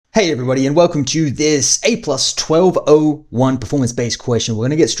Hey everybody, and welcome to this A+1201 performance-based question. We're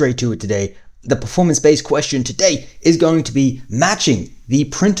going to get straight to it today. The performance-based question today is going to be matching the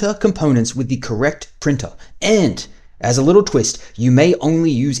printer components with the correct printer. And as a little twist, you may only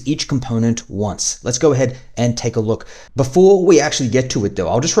use each component once. Let's go ahead and take a look. Before we actually get to it though,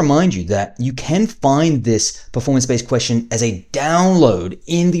 I'll just remind you that you can find this performance-based question as a download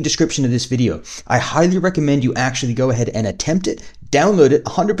in the description of this video. I highly recommend you actually go ahead and attempt it. Download it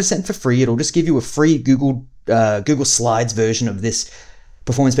 100% for free. It'll just give you a free Google Slides version of this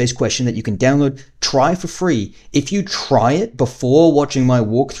performance-based question that you can download. Try for free. If you try it before watching my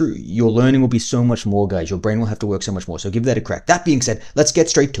walkthrough, your learning will be so much more, guys. Your brain will have to work so much more. So give that a crack. That being said, let's get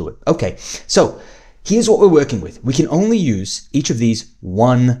straight to it. Okay, so here's what we're working with. We can only use each of these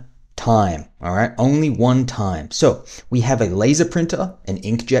one time, all right? Only one time. So we have a laser printer, an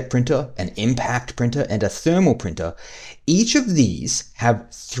inkjet printer, an impact printer, and a thermal printer. Each of these have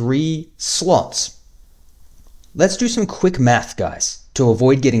 3 slots. Let's do some quick math, guys, to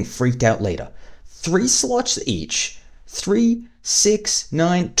avoid getting freaked out later. 3 slots each, 3, 6,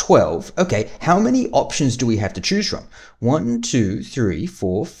 9, 12. Okay, how many options do we have to choose from? 1, 2, 3,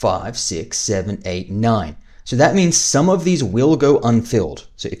 4, 5, 6, 7, 8, 9. So that means some of these will go unfilled.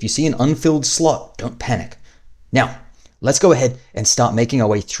 So if you see an unfilled slot, don't panic. Now, let's go ahead and start making our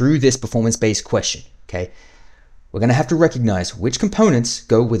way through this performance-based question, okay? We're going to have to recognize which components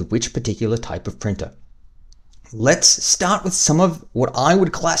go with which particular type of printer. Let's start with some of what I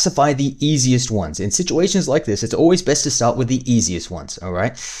would classify the easiest ones. In situations like this, it's always best to start with the easiest ones, all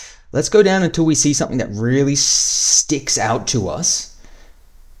right? Let's go down until we see something that really sticks out to us.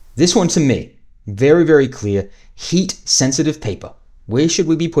 This one to me, very, very clear, heat-sensitive paper. Where should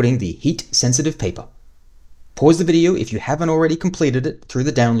we be putting the heat-sensitive paper? Pause the video if you haven't already completed it through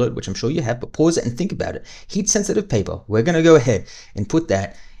the download, which I'm sure you have, but pause it and think about it. Heat-sensitive paper, we're going to go ahead and put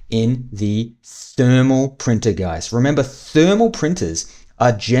that in the thermal printer, guys. Remember, thermal printers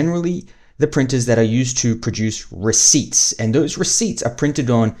are generally the printers that are used to produce receipts, and those receipts are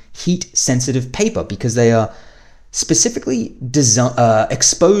printed on heat-sensitive paper because they are specifically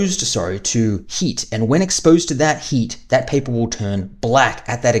exposed to heat, and when exposed to that heat, that paper will turn black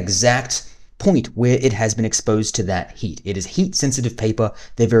at that exact point where it has been exposed to that heat. It is heat-sensitive paper.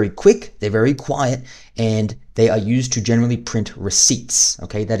 They're very quick, they're very quiet, and they are used to generally print receipts.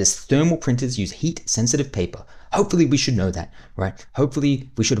 Okay, that is, thermal printers use heat-sensitive paper. Hopefully we should know that, right? Hopefully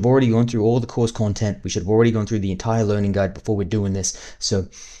we should have already gone through all the course content. We should have already gone through the entire learning guide before we're doing this. So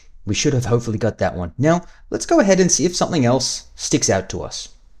we should have hopefully got that one. Now, let's go ahead and see if something else sticks out to us.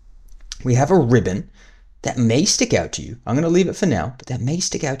 We have a ribbon that may stick out to you. I'm going to leave it for now, but that may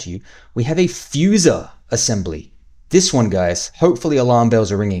stick out to you. We have a fuser assembly. This one, guys, hopefully alarm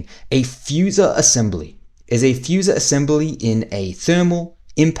bells are ringing. A fuser assembly. Is a fuser assembly in a thermal,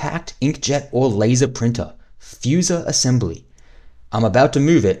 impact, inkjet, or laser printer? Fuser assembly. I'm about to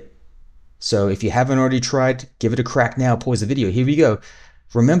move it, so if you haven't already tried, give it a crack now. Pause the video. Here we go.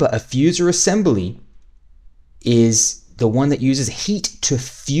 Remember, a fuser assembly is the one that uses heat to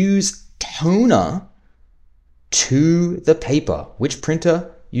fuse toner to the paper. Which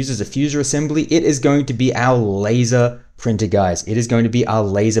printer uses a fuser assembly? It is going to be our laser printer, guys. It is going to be our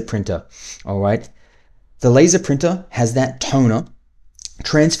laser printer. All right. The laser printer has that toner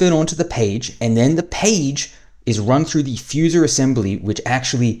transferred onto the page, and then the page is run through the fuser assembly, which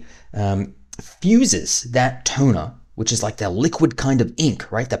actually fuses that toner, which is like the liquid kind of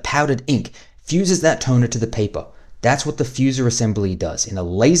ink, right? The powdered ink, fuses that toner to the paper. That's what the fuser assembly does. In a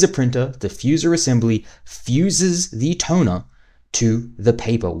laser printer, the fuser assembly fuses the toner to the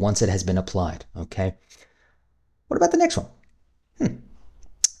paper once it has been applied, okay? What about the next one?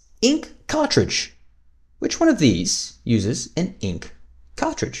 Ink cartridge. Which one of these uses an ink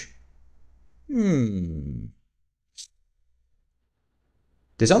cartridge? There's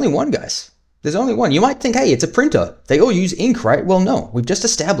only one, guys. There's only one. You might think, hey, it's a printer. They all use ink, right? Well, no. We've just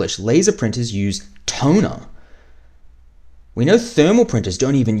established laser printers use toner. We know thermal printers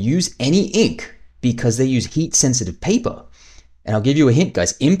don't even use any ink because they use heat-sensitive paper. And I'll give you a hint,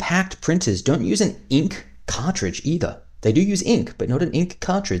 guys. Impact printers don't use an ink cartridge either. They do use ink, but not an ink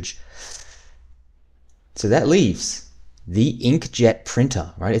cartridge. So that leaves the inkjet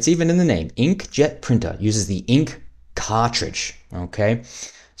printer, right? It's even in the name. Inkjet printer uses the ink cartridge, okay?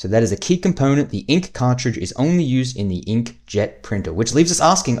 So that is a key component. The ink cartridge is only used in the inkjet printer, which leaves us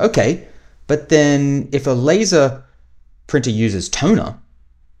asking, okay, but then if a laser printer uses toner,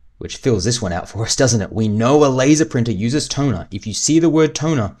 which fills this one out for us, doesn't it? We know a laser printer uses toner. If you see the word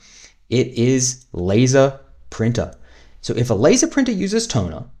toner, it is laser printer. So if a laser printer uses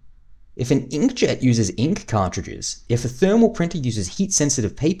toner, If an inkjet uses ink cartridges, if a thermal printer uses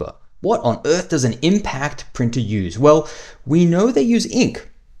heat-sensitive paper, what on earth does an impact printer use? Well, we know they use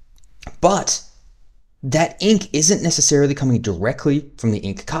ink, but that ink isn't necessarily coming directly from the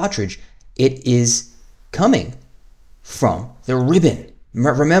ink cartridge. It is coming from the ribbon.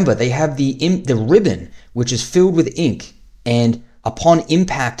 Remember, they have the ribbon, which is filled with ink, and upon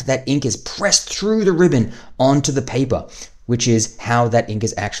impact, that ink is pressed through the ribbon onto the paper, which is how that ink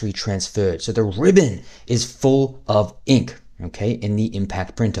is actually transferred. So the ribbon is full of ink, okay, in the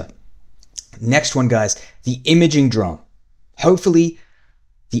impact printer. Next one, guys, the imaging drum. Hopefully,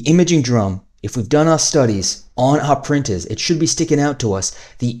 the imaging drum, if we've done our studies on our printers, it should be sticking out to us.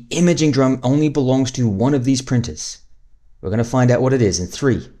 The imaging drum only belongs to one of these printers. We're going to find out what it is in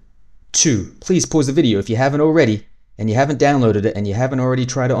 3, 2, please pause the video if you haven't already, and you haven't downloaded it, and you haven't already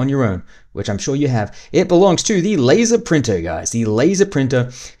tried it on your own, which I'm sure you have. It belongs to the laser printer, guys. The laser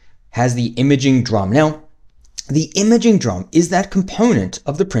printer has the imaging drum. Now, the imaging drum is that component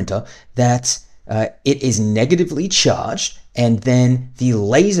of the printer that it is negatively charged, and then the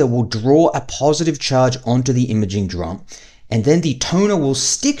laser will draw a positive charge onto the imaging drum, and then the toner will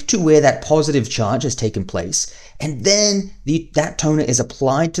stick to where that positive charge has taken place, and then that toner is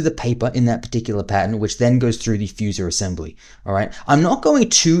applied to the paper in that particular pattern, which then goes through the fuser assembly. All right, I'm not going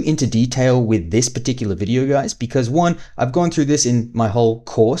too into detail with this particular video, guys, because 1, I've gone through this in my whole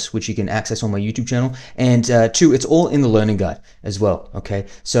course, which you can access on my YouTube channel, and 2, it's all in the learning guide as well. Okay,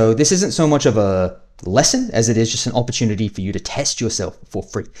 so this isn't so much of a lesson as it is just an opportunity for you to test yourself for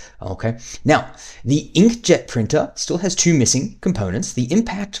free. Okay, now the inkjet printer still has 2 missing components. The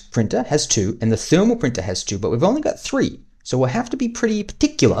impact printer has 2 and the thermal printer has 2, but we've only got 3, so we'll have to be pretty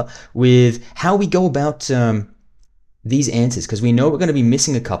particular with how we go about these answers, because we know we're going to be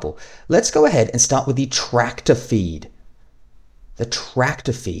missing a couple. Let's go ahead and start with the tractor feed. The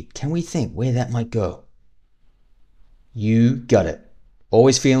tractor feed, can we think where that might go? You got it.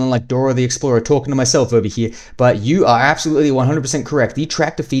 Always feeling like Dora the Explorer talking to myself over here, but you are absolutely 100% correct. The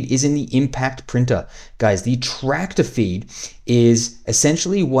tractor feed is in the impact printer. Guys, the tractor feed is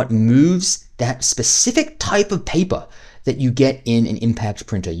essentially what moves that specific type of paper that you get in an impact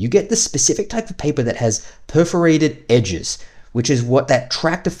printer. You get the specific type of paper that has perforated edges, which is what that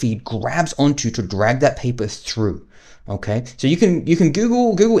tractor feed grabs onto to drag that paper through. Okay, so you can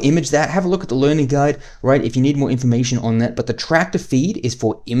Google image that, have a look at the learning guide, right, if you need more information on that. But the tractor feed is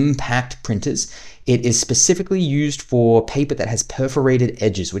for impact printers. It is specifically used for paper that has perforated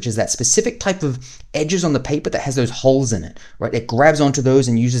edges, which is that specific type of edges on the paper that has those holes in it, right? It grabs onto those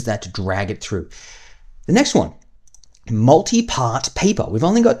and uses that to drag it through. The next one, multi-part paper. We've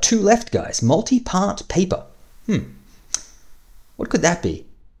only got 2 left, guys. Multi-part paper. What could that be?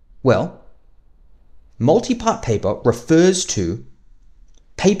 Well, multi-part paper refers to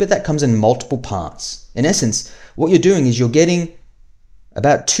paper that comes in multiple parts. In essence, what you're doing is you're getting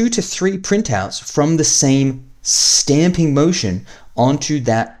about 2 to 3 printouts from the same stamping motion onto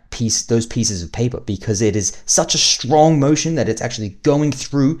that piece, those pieces of paper, because it is such a strong motion that it's actually going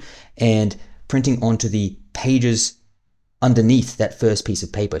through and printing onto the pages underneath that first piece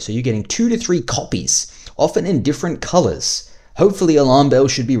of paper. So you're getting 2 to 3 copies, often in different colors. Hopefully alarm bells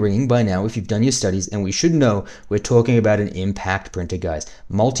should be ringing by now if you've done your studies, and we should know we're talking about an impact printer, guys.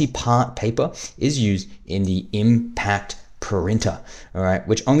 Multi-part paper is used in the impact printer, all right,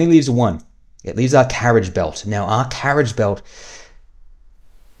 which only leaves 1. It leaves our carriage belt. Now, our carriage belt,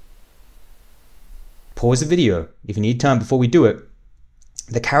 pause the video if you need time before we do it.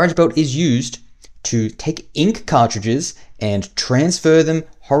 The carriage belt is used to take ink cartridges and transfer them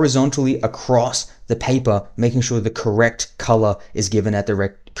horizontally across the paper, making sure the correct color is given at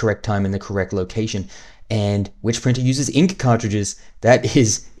the correct time in the correct location. And which printer uses ink cartridges? That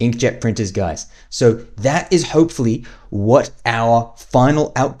is inkjet printers, guys. So that is hopefully what our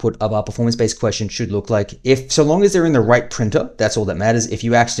final output of our performance-based question should look like. So long as they're in the right printer, that's all that matters. If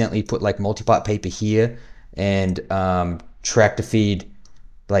you accidentally put like multi-part paper here and tractor feed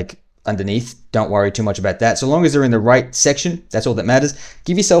like underneath, don't worry too much about that. So long as they're in the right section, that's all that matters.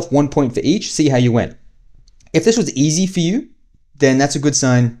 Give yourself 1 point for each, see how you went. If this was easy for you, then that's a good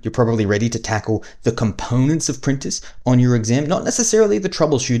sign you're probably ready to tackle the components of printers on your exam. Not necessarily the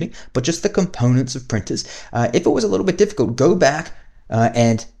troubleshooting, but just the components of printers. If it was a little bit difficult, go back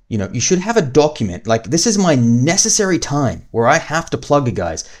and you should have a document. Like, this is my necessary time where I have to plug you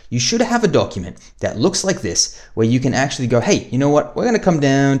guys. You should have a document that looks like this, where you can actually go, hey, you know what? We're going to come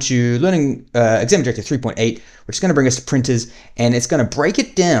down to learning exam objective 3.8, which is going to bring us to printers, and it's going to break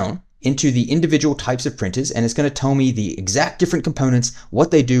it down into the individual types of printers, and it's going to tell me the exact different components,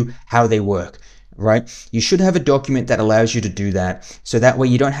 what they do, how they work. right? You should have a document that allows you to do that. So that way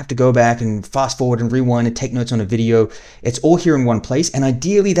you don't have to go back and fast forward and rewind and take notes on a video. It's all here in one place. And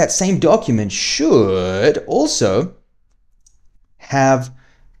ideally that same document should also have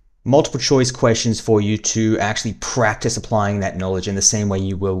multiple choice questions for you to actually practice applying that knowledge in the same way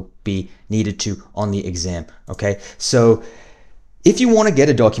you will be needed to on the exam. Okay, so if you want to get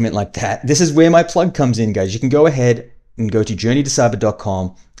a document like that, this is where my plug comes in, guys. You can go ahead and go to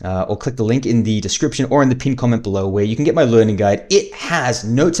journeytocyber.com or click the link in the description or in the pinned comment below where you can get my learning guide. It has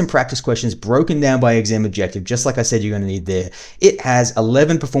notes and practice questions broken down by exam objective, just like I said you're going to need there. It has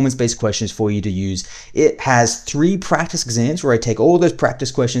 11 performance-based questions for you to use. It has 3 practice exams where I take all those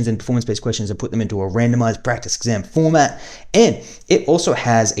practice questions and performance-based questions and put them into a randomized practice exam format. And it also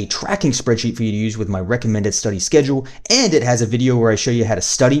has a tracking spreadsheet for you to use with my recommended study schedule. And it has a video where I show you how to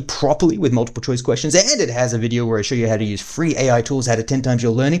study properly with multiple choice questions. And it has a video where I show you how to use free AI tools, how to 10 times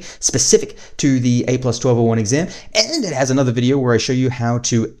your learning, specific to the A+1201 exam. And it has another video where I show you how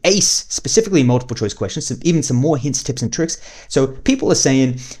to ace specifically multiple choice questions, even some more hints, tips, and tricks. So people are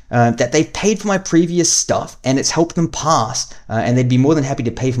saying that they've paid for my previous stuff and it's helped them pass, and they'd be more than happy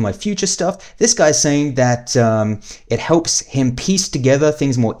to pay for my future stuff. This guy's saying that it helps him piece together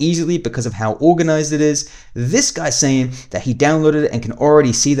things more easily because of how organized it is. This guy's saying that he downloaded it and can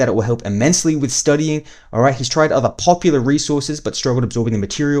already see that it will help immensely with studying. All right, he's tried other popular resources but struggled absorbing the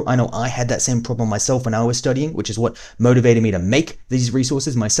material. I know I had that same problem myself when I was studying, which is what motivated me to make these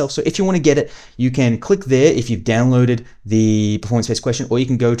resources myself. So if you want to get it, you can click there if you've downloaded the performance-based question, or you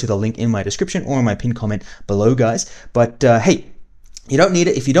can go to the link in my description or in my pinned comment below, guys. But hey, you don't need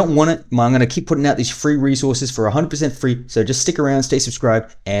it. If you don't want it, I'm going to keep putting out these free resources for 100% free. So just stick around, stay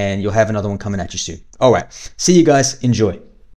subscribed, and you'll have another one coming at you soon. All right. See you guys. Enjoy.